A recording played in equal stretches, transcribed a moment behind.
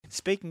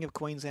Speaking of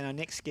Queensland, our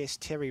next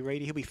guest, Terry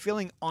Reader, he'll be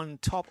feeling on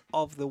top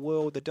of the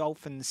world, the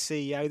Dolphins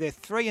CEO. They're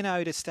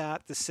 3-0 to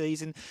start the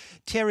season.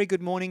 Terry,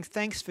 good morning.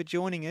 Thanks for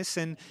joining us.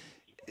 And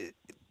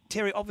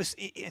Terry,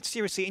 obviously,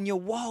 seriously, in your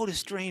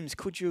wildest dreams,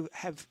 could you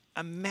have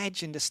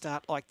imagined a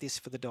start like this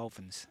for the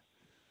Dolphins?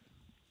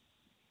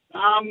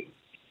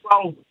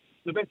 Well,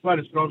 the best way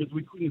to describe it is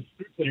we couldn't have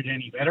scripted it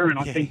any better. And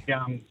I think,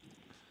 you've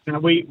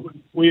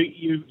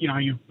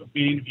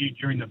been interviewed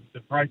during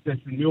the process,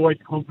 and we were always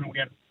confident we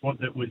had a squad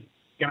that was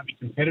going to be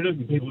competitive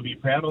and people to be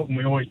proud of, and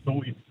we always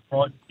thought we'd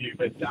surprise you.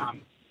 But start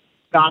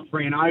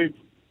 3-0,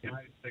 it's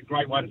a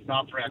great way to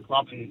start for our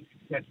club, and it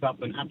sets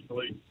up an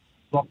absolute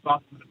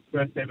blockbuster for the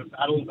first ever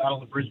Battle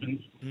of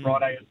Brisbane's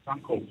Friday at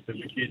Suncorp,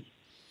 which is,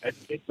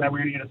 we're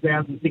only at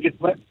 1,000 tickets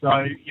left,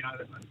 so,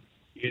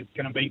 it's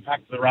going to be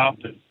packed to the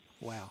rafters.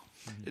 Wow.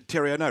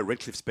 Terry, I know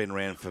Redcliffe's been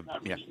around for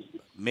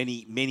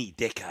many, many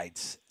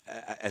decades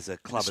as a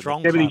club.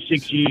 Strong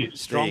 76 club.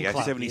 years. Strong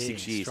club.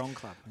 76 years. Strong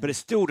club. But it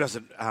still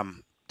doesn't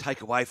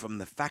take away from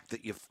the fact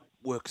that you've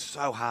worked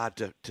so hard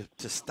to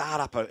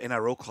start up an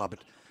NRL club.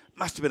 It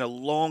must have been a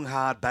long,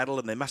 hard battle,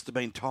 and there must have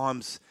been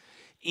times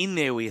in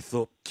there where you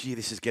thought, gee,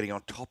 this is getting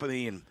on top of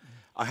me, and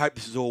I hope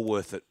this is all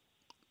worth it.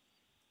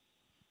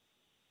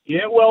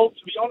 Yeah, well,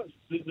 to be honest,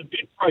 the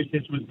bid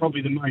process was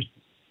probably the most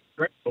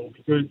stressful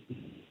because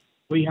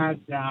we had,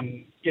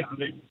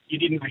 you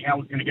didn't know how it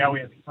was going to go.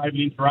 We had the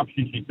COVID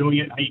interruptions. You're doing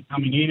it. Are you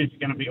coming in? Is it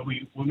going to be?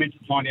 We were meant to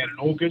find out in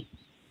August.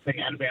 They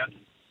had about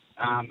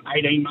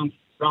 18 months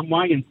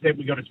runway. Instead,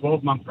 we got a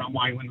 12-month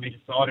runway when they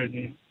decided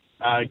and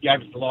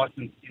gave us the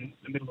licence in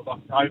the middle of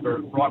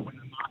October, right when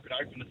the market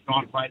opened to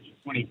sign players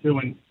for 22.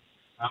 And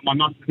I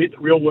must admit, the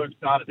real work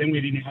started then.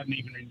 We hadn't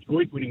even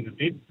enjoyed winning the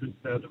bid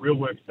because the real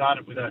work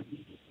started with a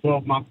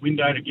 12-month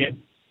window to get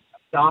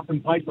staff in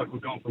place. Like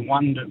we've gone from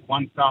one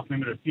staff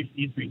member to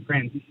 50 as we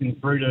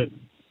transitioned through to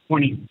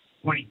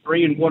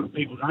 2023. And what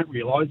people don't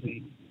realise,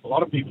 and a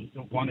lot of people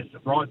still find it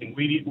surprising,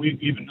 we've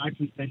given no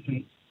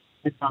concessions,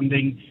 no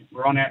funding.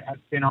 We're on our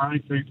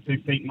own two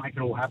feet and make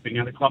it all happen.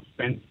 The club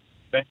spent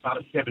the best part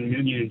of $7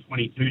 million in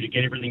 22 to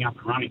get everything up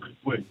and running because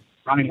we're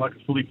running like a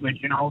fully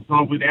fledged NRL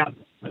side without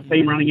a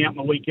team running out on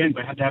the weekend.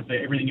 We had to have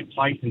everything in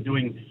place and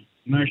doing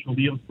commercial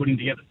deals, putting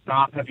together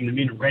staff, having them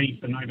in and ready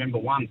for November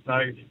 1.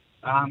 So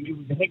it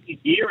was a hectic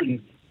year,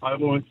 and I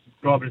always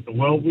describe it as a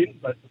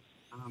whirlwind, but,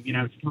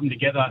 it's come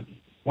together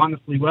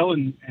wonderfully well,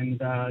 and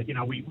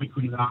we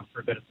couldn't have asked for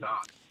a better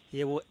start.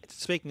 Yeah, well,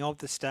 speaking of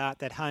the start,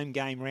 that home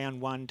game,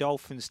 round 1,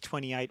 Dolphins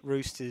 28,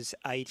 Roosters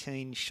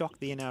 18, shocked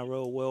the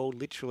NRL world,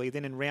 literally.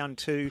 Then in round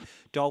 2,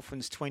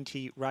 Dolphins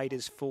 20,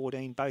 Raiders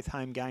 14, both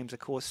home games, of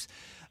course,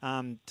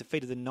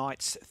 defeated the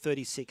Knights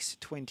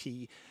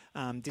 36-20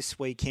 this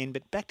weekend.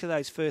 But back to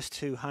those first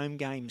 2 home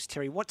games,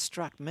 Terry, what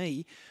struck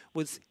me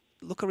was,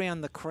 look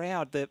around the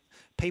crowd, the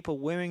people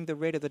wearing the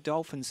red of the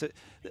Dolphins.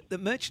 The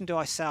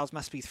merchandise sales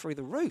must be through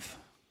the roof.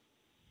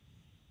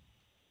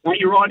 No,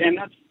 you're right, and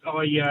that's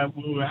we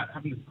were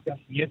having a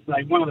discussion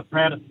yesterday. One of the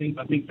proudest things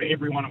I think for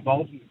everyone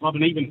involved in the club,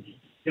 and even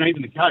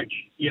the coach.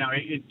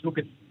 It took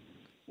us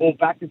all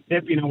back a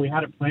step. We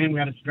had a plan, we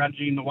had a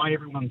strategy, and the way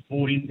everyone's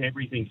bought into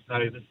everything.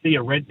 So the sea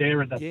of red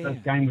there at that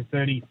first game with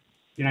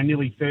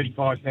nearly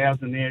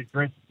 35,000 there,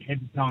 dressed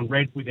head to toe in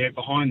red, with their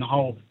behind the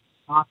whole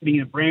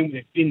marketing and brand with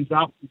their fins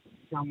up. It's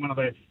become one of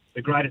the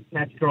greatest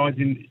catch cries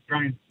in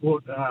Australian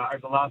sport over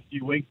the last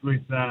few weeks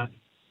with us,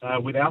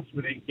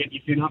 with it, get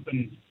your fin up.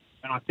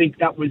 And I think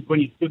that was when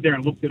you stood there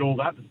and looked at all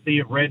that, the sea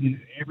of red and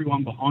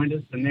everyone behind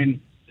us, and then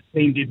the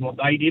team did what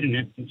they did and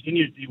it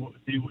continued to do what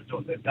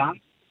they've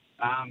done.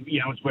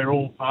 It's where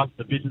all parts of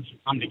the business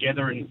have come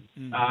together and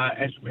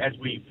as we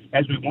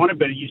wanted,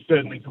 but you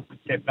certainly took a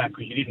step back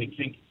because you didn't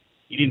think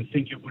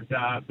it would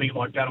be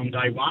like that on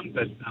day one.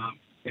 But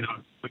we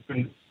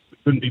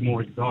couldn't be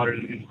more excited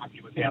and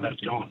happy with how that's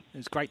gone. It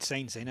was great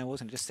scenes,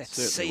 wasn't it? Just that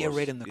Certainly sea of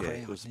red in the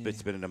crowd.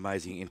 It's been an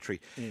amazing entry.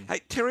 Yeah.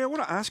 Hey, Terry, I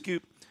want to ask you,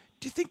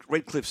 do you think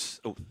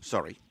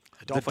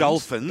the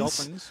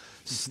Dolphins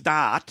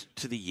start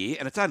to the year,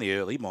 and it's only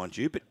early, mind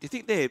you, but do you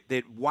think their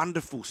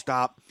wonderful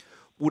start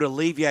would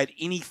alleviate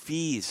any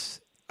fears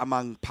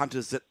among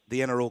punters that the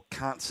NRL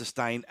can't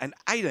sustain an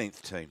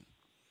 18th team?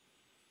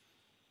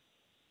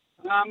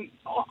 I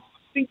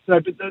think so,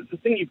 but the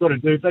thing you've got to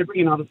do, if they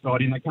bring another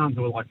side in, they can't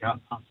do it like us.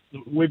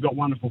 We've got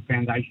wonderful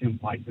foundation in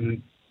place,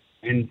 and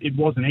it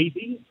wasn't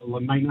easy.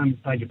 Make no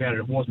mistake about it,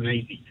 it wasn't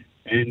easy.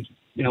 And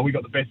we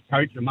got the best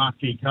coach, a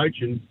marquee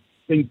coach, and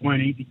things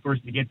weren't easy for us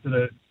to get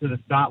to the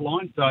start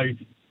line. So I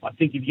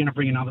think if you're going to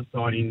bring another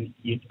side in,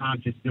 you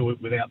can't just do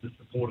it without the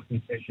support of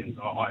concessions.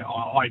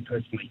 I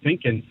personally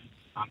think, and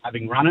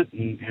having run it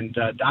and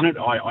done it,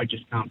 I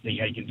just can't see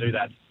how you can do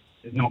that.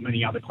 There's not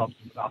many other clubs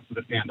with us with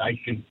a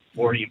foundation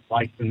already in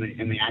place and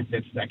the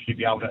assets to actually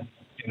be able to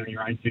stand on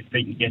your own 2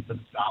 feet and get to the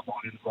start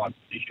line in the right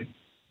position.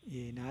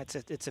 Yeah, no,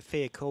 it's a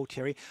fair call,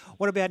 Terry.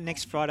 What about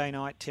next Friday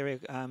night, Terry?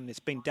 It's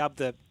been dubbed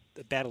the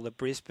Battle of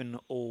Brisbane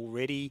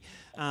already.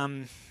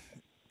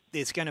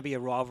 There's going to be a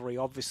rivalry,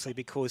 obviously,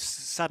 because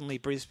suddenly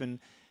Brisbane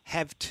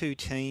have 2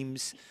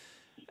 teams.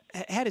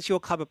 how does your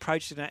club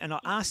approach it? And I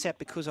asked that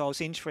because I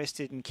was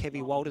interested in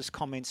Kevin Walter's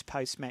comments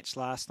post-match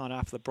last night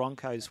after the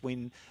Broncos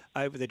win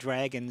over the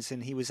Dragons,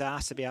 and he was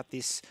asked about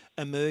this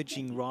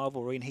emerging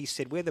rivalry, and he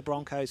said, we're the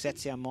Broncos,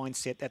 that's our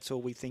mindset, that's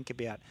all we think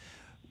about.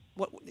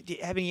 Do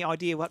you have any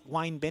idea what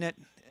Wayne Bennett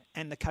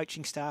and the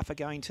coaching staff are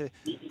going to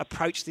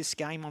approach this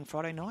game on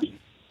Friday night?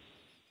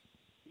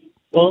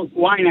 Well,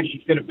 Wayne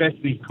actually said it best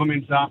in his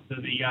comments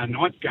after the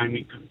Knights game.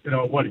 He said,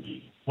 what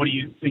do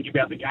you think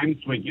about the game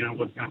this week?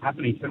 What's going to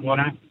happen? He said, well, I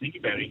don't have to think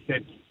about it. He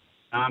said,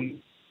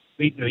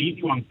 these are the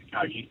easy ones to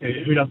coach. He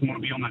said, who doesn't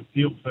want to be on that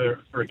field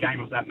for a game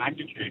of that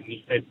magnitude? And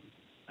he said,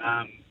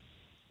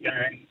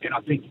 and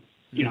I think,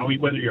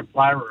 whether you're a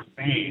player or a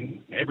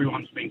fan,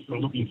 everyone's been sort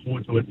of looking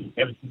forward to it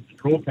ever since the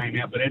draw came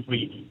out. But as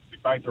we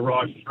both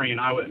arrived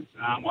 3-0,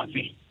 I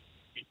think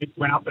it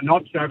went up a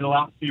notch over the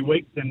last few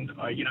weeks, and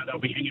they'll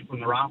be hanging from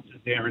the rafters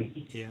there.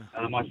 And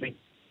I think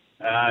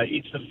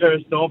it's the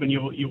first of, and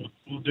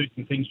we'll do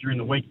some things during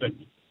the week. But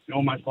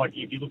almost like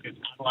if you look at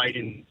Adelaide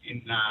in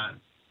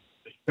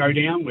the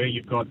showdown, where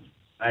you've got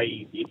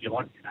team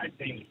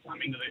that's come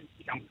into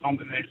become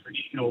competent in their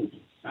traditional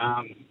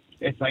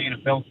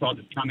SANFL side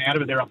that's come out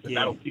of it. They're up to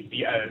battle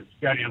 50,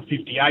 showdown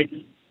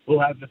 58. We'll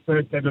have the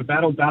first ever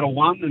battle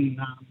one, and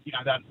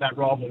that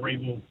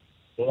rivalry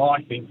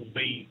I think will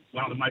be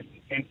one of the most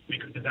intense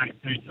because there's only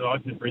two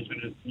sides in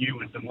Brisbane. It's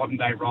new, and it's a modern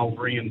day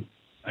rivalry, and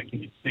I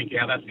can just think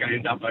how that's going to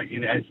end up as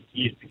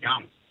years to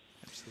come.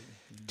 Absolutely.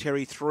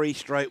 Terry, 3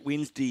 straight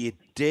wins. Do you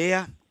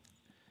dare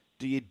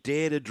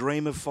to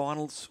dream of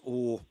finals,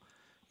 or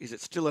is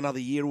it still another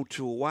year or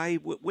two away?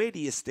 Where do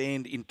you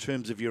stand in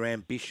terms of your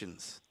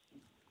ambitions?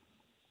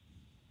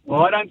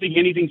 Well, I don't think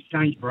anything's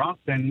changed for us,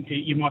 and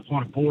you might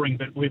find it boring,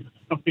 but we've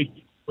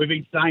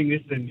been saying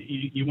this, and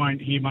you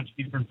won't hear much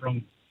different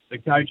from the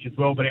coach as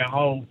well. But our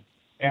whole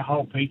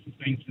piece has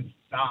been since the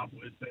start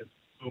was that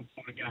we're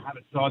going to have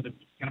a side that's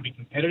going to be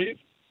competitive,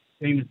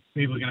 a team that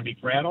people are going to be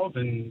proud of,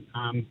 and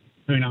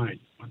who knows?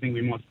 I think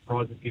we might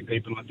surprise a few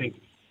people, and I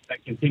think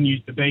that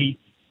continues to be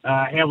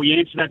how we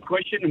answer that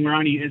question. And we're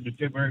only, as I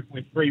said,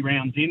 we're 3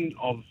 rounds in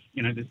of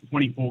there's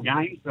 24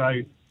 games, so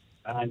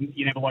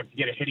you never like to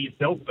get ahead of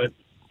yourself, but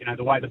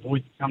the way the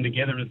boys have come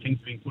together and things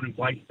have been put in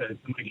place to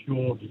make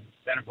sure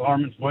that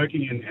environment's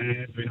working, and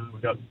as we know,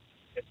 we've got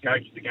the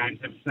coach the games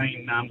have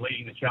seen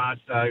leading the charge,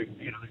 so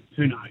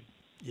who knows?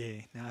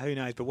 Yeah, no, who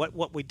knows? But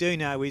what we do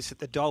know is that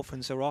the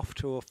Dolphins are off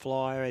to a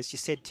flyer. As you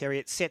said, Terry,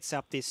 it sets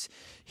up this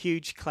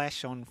huge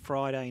clash on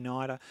Friday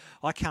night.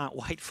 I can't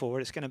wait for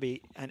it. It's going to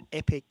be an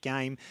epic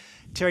game.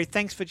 Terry,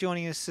 thanks for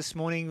joining us this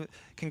morning.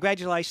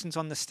 Congratulations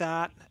on the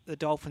start the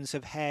Dolphins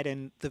have had,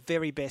 and the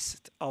very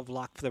best of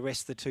luck for the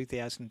rest of the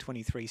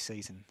 2023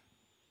 season.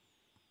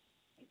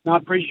 No, I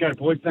appreciate it,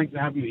 boys. Thanks for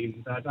having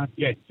me.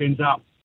 And, fins up.